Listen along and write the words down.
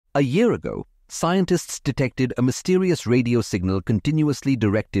A year ago, scientists detected a mysterious radio signal continuously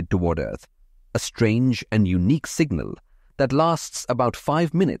directed toward Earth, a strange and unique signal that lasts about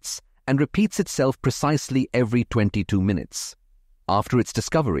 5 minutes and repeats itself precisely every 22 minutes. After its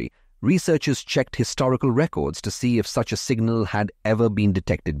discovery, researchers checked historical records to see if such a signal had ever been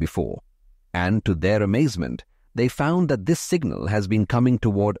detected before. And to their amazement, they found that this signal has been coming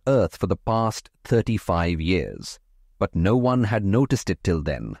toward Earth for the past 35 years. But no one had noticed it till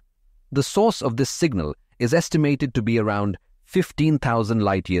then. The source of this signal is estimated to be around 15,000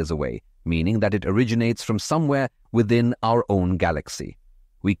 light-years away, meaning that it originates from somewhere within our own galaxy.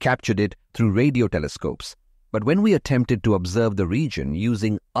 We captured it through radio telescopes, but when we attempted to observe the region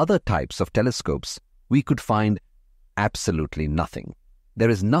using other types of telescopes, we could find absolutely nothing. There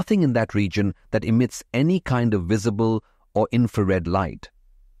is nothing in that region that emits any kind of visible or infrared light.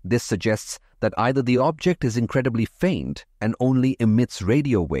 This suggests that either the object is incredibly faint and only emits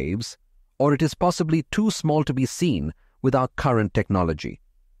radio waves, or it is possibly too small to be seen with our current technology.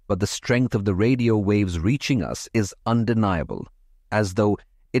 But the strength of the radio waves reaching us is undeniable, as though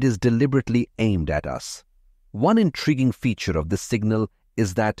it is deliberately aimed at us. One intriguing feature of this signal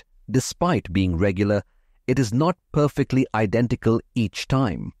is that, despite being regular, it is not perfectly identical each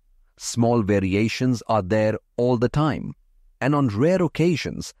time. Small variations are there all the time, and on rare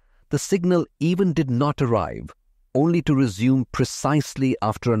occasions, the signal even did not arrive, only to resume precisely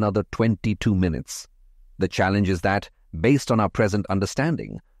after another 22 minutes. The challenge is that, based on our present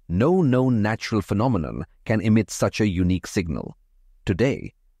understanding, no known natural phenomenon can emit such a unique signal.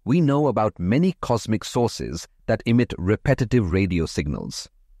 Today, we know about many cosmic sources that emit repetitive radio signals,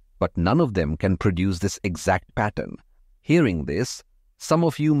 but none of them can produce this exact pattern. Hearing this, some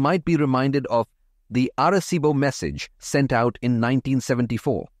of you might be reminded of the Arecibo message sent out in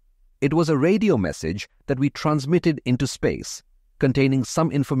 1974. It was a radio message that we transmitted into space, containing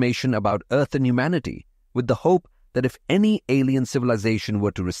some information about Earth and humanity, with the hope that if any alien civilization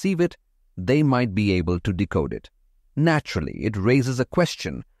were to receive it, they might be able to decode it. Naturally, it raises a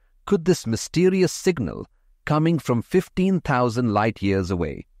question: could this mysterious signal, coming from 15,000 light-years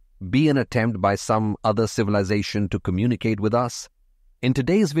away, be an attempt by some other civilization to communicate with us? In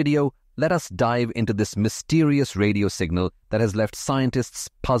today's video, let us dive into this mysterious radio signal that has left scientists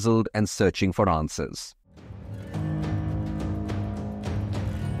puzzled and searching for answers.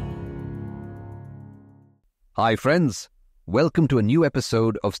 Hi friends, welcome to a new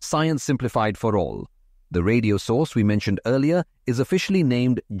episode of Science Simplified for All. The radio source we mentioned earlier is officially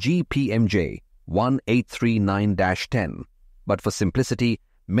named GPM J1839-10, but for simplicity,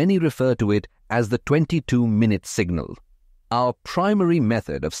 many refer to it as the 22-minute signal. Our primary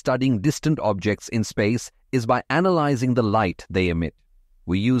method of studying distant objects in space is by analyzing the light they emit.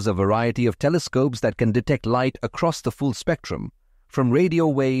 We use a variety of telescopes that can detect light across the full spectrum, from radio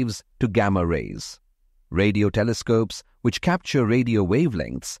waves to gamma rays. Radio telescopes, which capture radio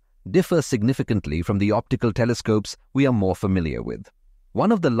wavelengths, differ significantly from the optical telescopes we are more familiar with.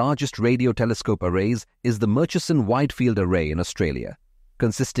 One of the largest radio telescope arrays is the Murchison Wide Field Array in Australia,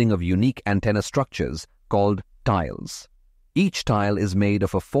 consisting of unique antenna structures called tiles. Each tile is made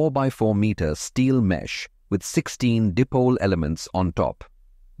of a 4x4 meter steel mesh with 16 dipole elements on top.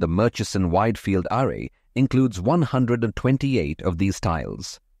 The Murchison Wide Field Array includes 128 of these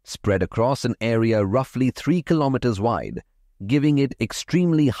tiles, spread across an area roughly 3 kilometers wide, giving it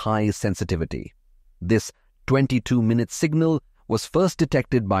extremely high sensitivity. This 22-minute signal was first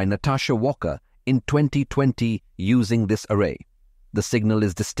detected by Natasha Walker in 2020 using this array. The signal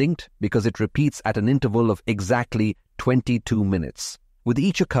is distinct because it repeats at an interval of exactly 22 minutes, with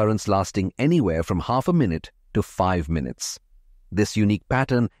each occurrence lasting anywhere from half a minute to 5 minutes. This unique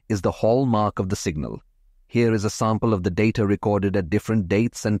pattern is the hallmark of the signal. Here is a sample of the data recorded at different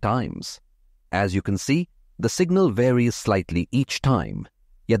dates and times. As you can see, the signal varies slightly each time,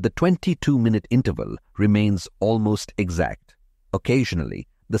 yet the 22-minute interval remains almost exact. Occasionally,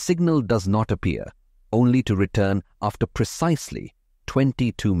 the signal does not appear, only to return after precisely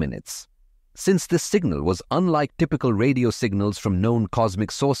 22 minutes. Since this signal was unlike typical radio signals from known cosmic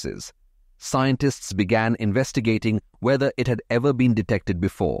sources, scientists began investigating whether it had ever been detected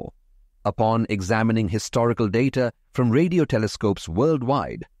before. Upon examining historical data from radio telescopes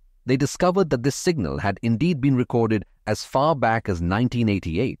worldwide, they discovered that this signal had indeed been recorded as far back as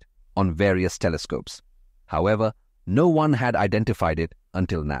 1988 on various telescopes. However, no one had identified it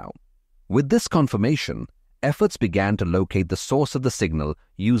until now. With this confirmation, efforts began to locate the source of the signal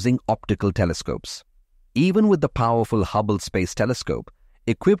using optical telescopes. Even with the powerful Hubble Space Telescope,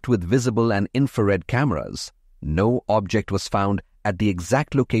 equipped with visible and infrared cameras, no object was found at the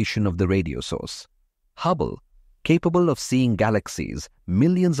exact location of the radio source. Hubble, capable of seeing galaxies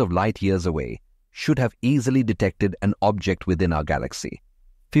millions of light years away, should have easily detected an object within our galaxy,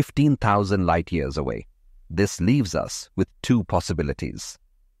 15,000 light years away. This leaves us with two possibilities.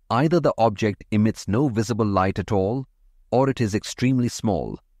 Either the object emits no visible light at all, or it is extremely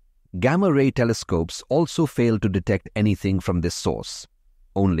small. Gamma-ray telescopes also fail to detect anything from this source.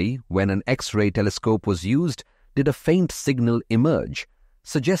 Only when an X-ray telescope was used did a faint signal emerge,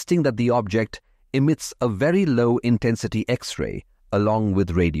 suggesting that the object emits a very low-intensity X-ray along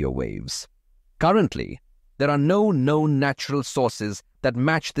with radio waves. Currently, there are no known natural sources that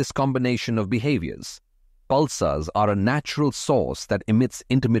match this combination of behaviors. Pulsars are a natural source that emits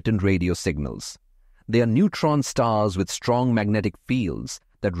intermittent radio signals. They are neutron stars with strong magnetic fields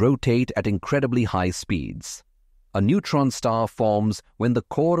that rotate at incredibly high speeds. A neutron star forms when the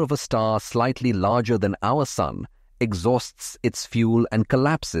core of a star slightly larger than our Sun exhausts its fuel and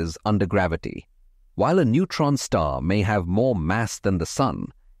collapses under gravity. While a neutron star may have more mass than the Sun,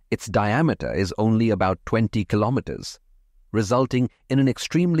 its diameter is only about 20 kilometers, resulting in an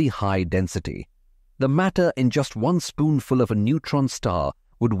extremely high density. The matter in just one spoonful of a neutron star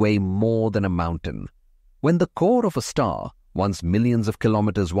would weigh more than a mountain. When the core of a star, once millions of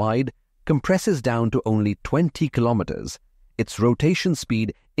kilometers wide, compresses down to only 20 kilometers, its rotation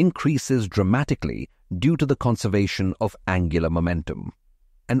speed increases dramatically due to the conservation of angular momentum.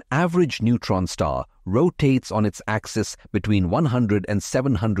 An average neutron star rotates on its axis between 100 and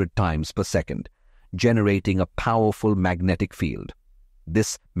 700 times per second, generating a powerful magnetic field.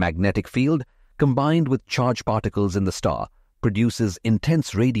 This magnetic field, combined with charged particles in the star, produces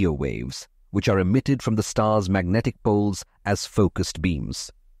intense radio waves, which are emitted from the star's magnetic poles as focused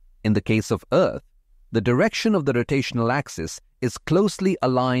beams. In the case of Earth, the direction of the rotational axis is closely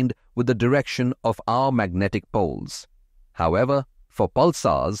aligned with the direction of our magnetic poles. However, for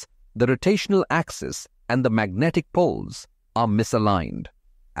pulsars, the rotational axis and the magnetic poles are misaligned.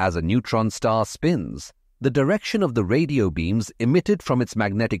 As a neutron star spins, the direction of the radio beams emitted from its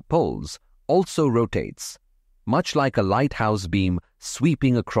magnetic poles also rotates, much like a lighthouse beam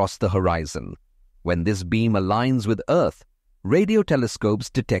sweeping across the horizon. When this beam aligns with Earth, radio telescopes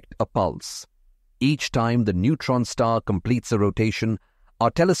detect a pulse. Each time the neutron star completes a rotation, our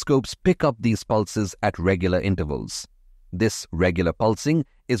telescopes pick up these pulses at regular intervals. This regular pulsing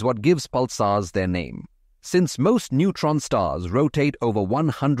is what gives pulsars their name. Since most neutron stars rotate over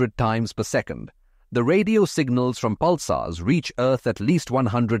 100 times per second, the radio signals from pulsars reach Earth at least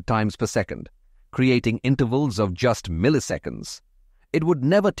 100 times per second, creating intervals of just milliseconds. It would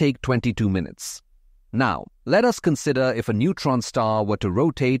never take 22 minutes. Now, let us consider if a neutron star were to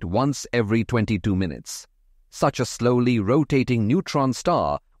rotate once every 22 minutes. Such a slowly rotating neutron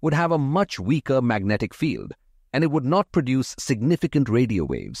star would have a much weaker magnetic field, and it would not produce significant radio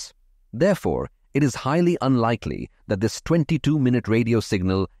waves. Therefore, it is highly unlikely that this 22-minute radio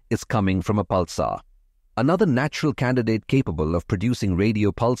signal is coming from a pulsar. Another natural candidate capable of producing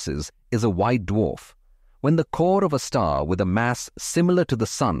radio pulses is a white dwarf. When the core of a star with a mass similar to the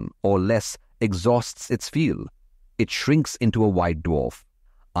Sun or less exhausts its fuel, it shrinks into a white dwarf.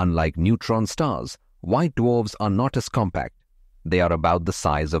 Unlike neutron stars, white dwarfs are not as compact. They are about the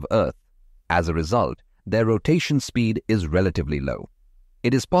size of Earth. As a result, their rotation speed is relatively low.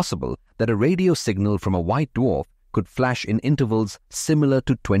 It is possible that a radio signal from a white dwarf could flash in intervals similar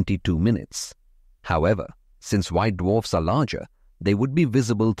to 22 minutes. However, since white dwarfs are larger, they would be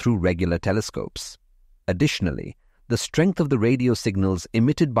visible through regular telescopes. Additionally, the strength of the radio signals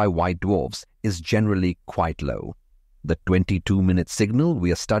emitted by white dwarfs is generally quite low. The 22-minute signal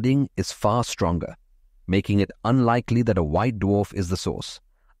we are studying is far stronger, making it unlikely that a white dwarf is the source.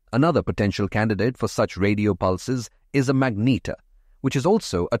 Another potential candidate for such radio pulses is a magnetar, which is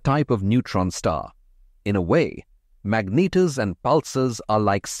also a type of neutron star. In a way, magnetars and pulsars are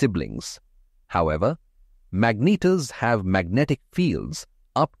like siblings. However, magnetars have magnetic fields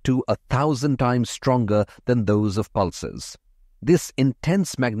up to 1,000 times stronger than those of pulsars. This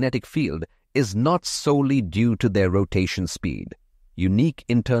intense magnetic field is not solely due to their rotation speed. Unique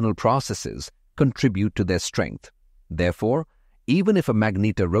internal processes contribute to their strength. Therefore, even if a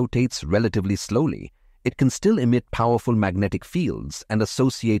magnetar rotates relatively slowly, it can still emit powerful magnetic fields and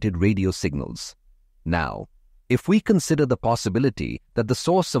associated radio signals. Now, if we consider the possibility that the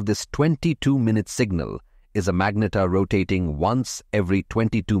source of this 22-minute signal is a magnetar rotating once every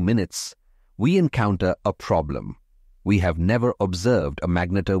 22 minutes, we encounter a problem. We have never observed a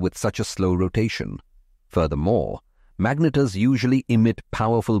magnetar with such a slow rotation. Furthermore, magnetars usually emit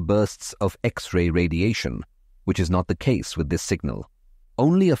powerful bursts of X-ray radiation, which is not the case with this signal.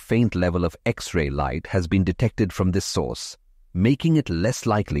 Only a faint level of X-ray light has been detected from this source, making it less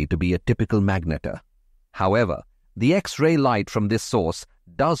likely to be a typical magnetar. However, the X-ray light from this source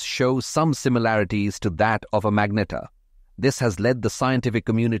does show some similarities to that of a magnetar. This has led the scientific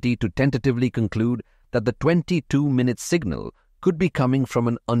community to tentatively conclude that the 22-minute signal could be coming from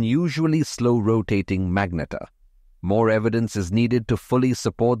an unusually slow-rotating magnetar. More evidence is needed to fully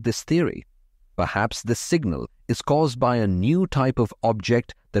support this theory. Perhaps this signal is caused by a new type of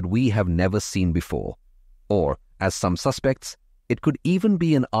object that we have never seen before. Or, as some suspects, it could even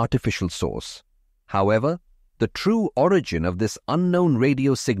be an artificial source. However, the true origin of this unknown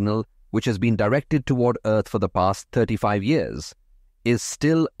radio signal, which has been directed toward Earth for the past 35 years, is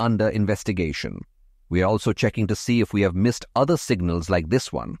still under investigation. We are also checking to see if we have missed other signals like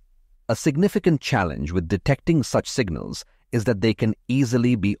this one. A significant challenge with detecting such signals is that they can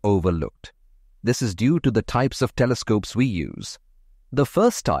easily be overlooked. This is due to the types of telescopes we use. The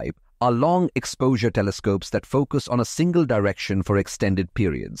first type are long exposure telescopes that focus on a single direction for extended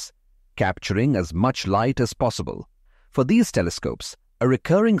periods, capturing as much light as possible. For these telescopes, a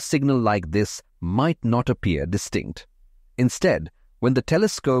recurring signal like this might not appear distinct. Instead, when the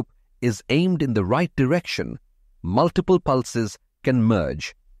telescope is aimed in the right direction, multiple pulses can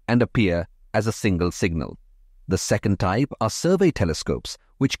merge and appear as a single signal. The second type are survey telescopes,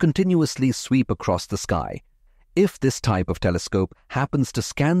 which continuously sweep across the sky. If this type of telescope happens to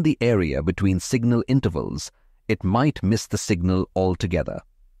scan the area between signal intervals, it might miss the signal altogether.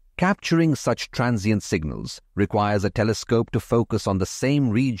 Capturing such transient signals requires a telescope to focus on the same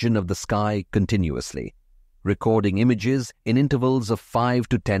region of the sky continuously, recording images in intervals of 5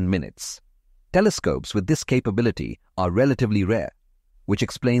 to 10 minutes. Telescopes with this capability are relatively rare, which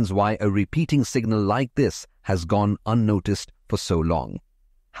explains why a repeating signal like this has gone unnoticed for so long.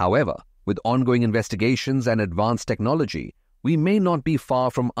 However, with ongoing investigations and advanced technology, we may not be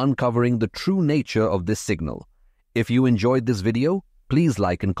far from uncovering the true nature of this signal. If you enjoyed this video, please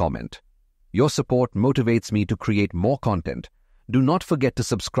like and comment. Your support motivates me to create more content. Do not forget to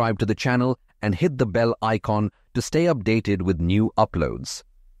subscribe to the channel and hit the bell icon to stay updated with new uploads.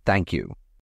 Thank you.